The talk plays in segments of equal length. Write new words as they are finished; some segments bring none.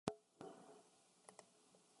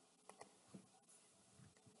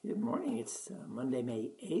Good morning. It's Monday,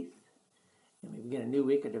 May 8th, and we begin a new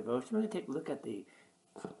week of devotion. We're going to take a look at the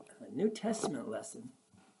New Testament lesson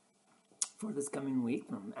for this coming week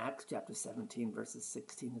from Acts chapter 17, verses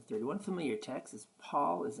 16 to 30. One familiar text is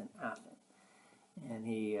Paul is in Athens, and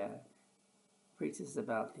he preaches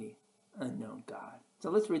about the unknown God. So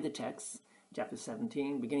let's read the text, chapter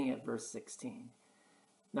 17, beginning at verse 16.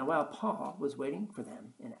 Now while Paul was waiting for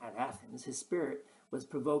them at Athens, his spirit was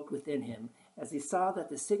provoked within him as he saw that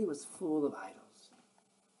the city was full of idols.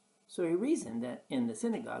 So he reasoned that in the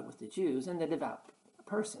synagogue with the Jews and the devout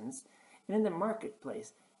persons, and in the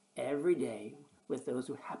marketplace every day with those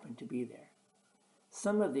who happened to be there.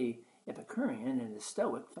 Some of the Epicurean and the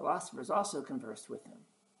Stoic philosophers also conversed with him.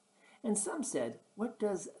 And some said, "What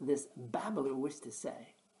does this babbler wish to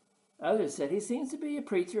say?" Others said, "He seems to be a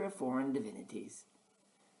preacher of foreign divinities,"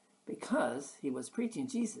 because he was preaching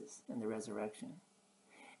Jesus and the resurrection.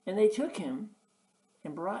 And they took him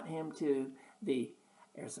and brought him to the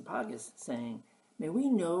Areopagus, saying, "May we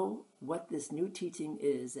know what this new teaching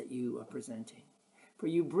is that you are presenting? For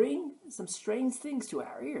you bring some strange things to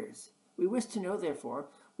our ears. We wish to know, therefore,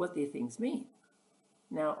 what these things mean."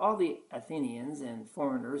 Now all the Athenians and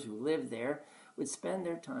foreigners who lived there would spend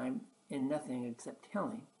their time in nothing except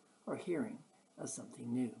telling or hearing of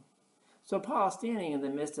something new. So Paul, standing in the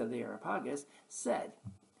midst of the Areopagus, said,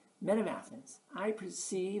 "Men of Athens, I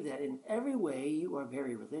perceive that in every way you are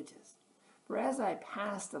very religious. For as I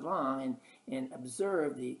passed along and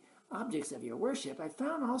observed the objects of your worship, I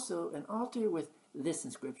found also an altar with this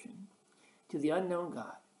inscription: To the unknown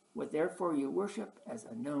God, what therefore you worship as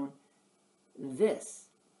unknown,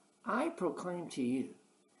 this I proclaim to you.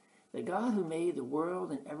 The God who made the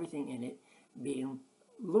world and everything in it, being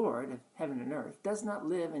Lord of heaven and earth, does not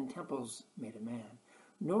live in temples made of man,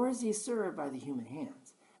 nor is he served by the human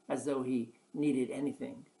hands, as though he needed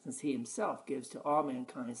anything, since he himself gives to all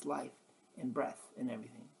mankind's life and breath and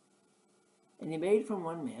everything. And he made from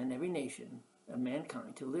one man every nation of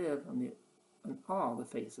mankind to live on all the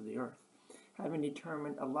face of the earth, having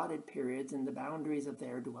determined allotted periods and the boundaries of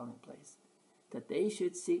their dwelling place, that they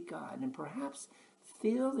should seek God and perhaps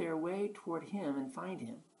feel their way toward him and find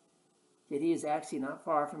him. Yet he is actually not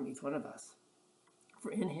far from each one of us.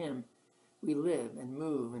 For in him we live and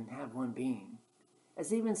move and have one being,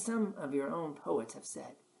 as even some of your own poets have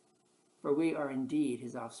said, for we are indeed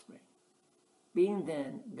his offspring. Being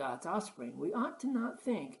then God's offspring, we ought to not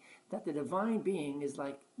think that the divine being is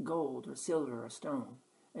like gold or silver or stone,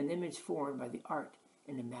 an image formed by the art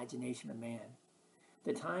and imagination of man.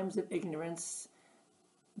 The times of ignorance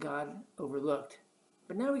God overlooked,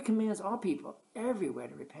 but now he commands all people everywhere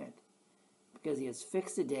to repent, because he has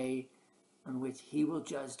fixed a day on which he will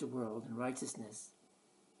judge the world in righteousness.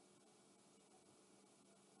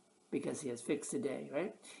 Because he has fixed a day,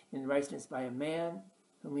 right? In righteousness by a man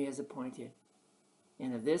whom he has appointed.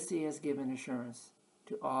 And of this he has given assurance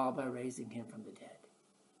to all by raising him from the dead.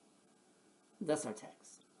 That's our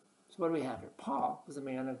text. So what do we have here? Paul was a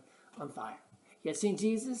man on fire. He had seen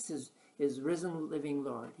Jesus, his risen living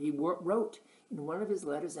Lord. He wrote in one of his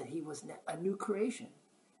letters that he was a new creation.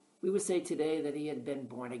 We would say today that he had been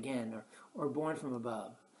born again or born from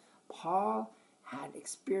above. Paul had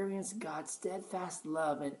experienced God's steadfast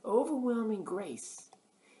love and overwhelming grace.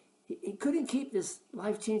 He couldn't keep this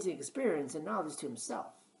life-changing experience and knowledge to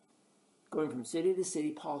himself. Going from city to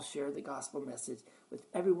city, Paul shared the gospel message with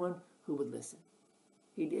everyone who would listen.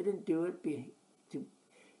 He didn't do it to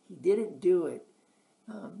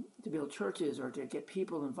build churches or to get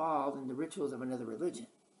people involved in the rituals of another religion.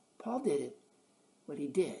 Paul did what he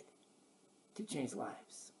did to change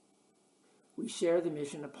lives. We share the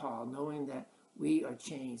mission of Paul, knowing that we are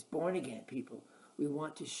changed, born again people. We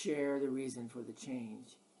want to share the reason for the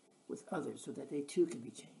change with others so that they too can be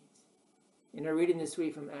changed. In our reading this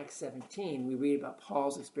week from Acts 17, we read about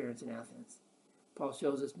Paul's experience in Athens. Paul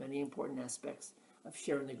shows us many important aspects of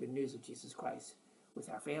sharing the good news of Jesus Christ with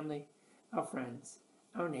our family, our friends,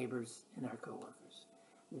 our neighbors, and our co-workers.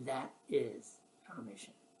 That is our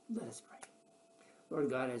mission. Let us pray. Lord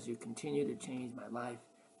God, as you continue to change my life,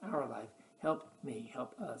 our life, help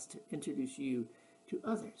us to introduce you to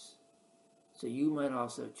others so you might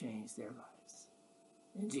also change their lives.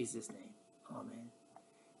 In Jesus' name, amen.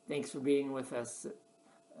 Thanks for being with us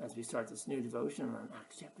as we start this new devotion on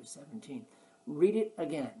Acts chapter 17. Read it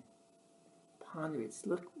again. Ponder it.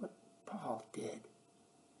 Look what Paul did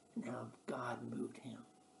and how God moved him.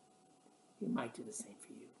 He might do the same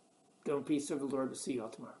for you. Go in peace, serve the Lord. We'll see you all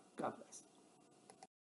tomorrow. God bless.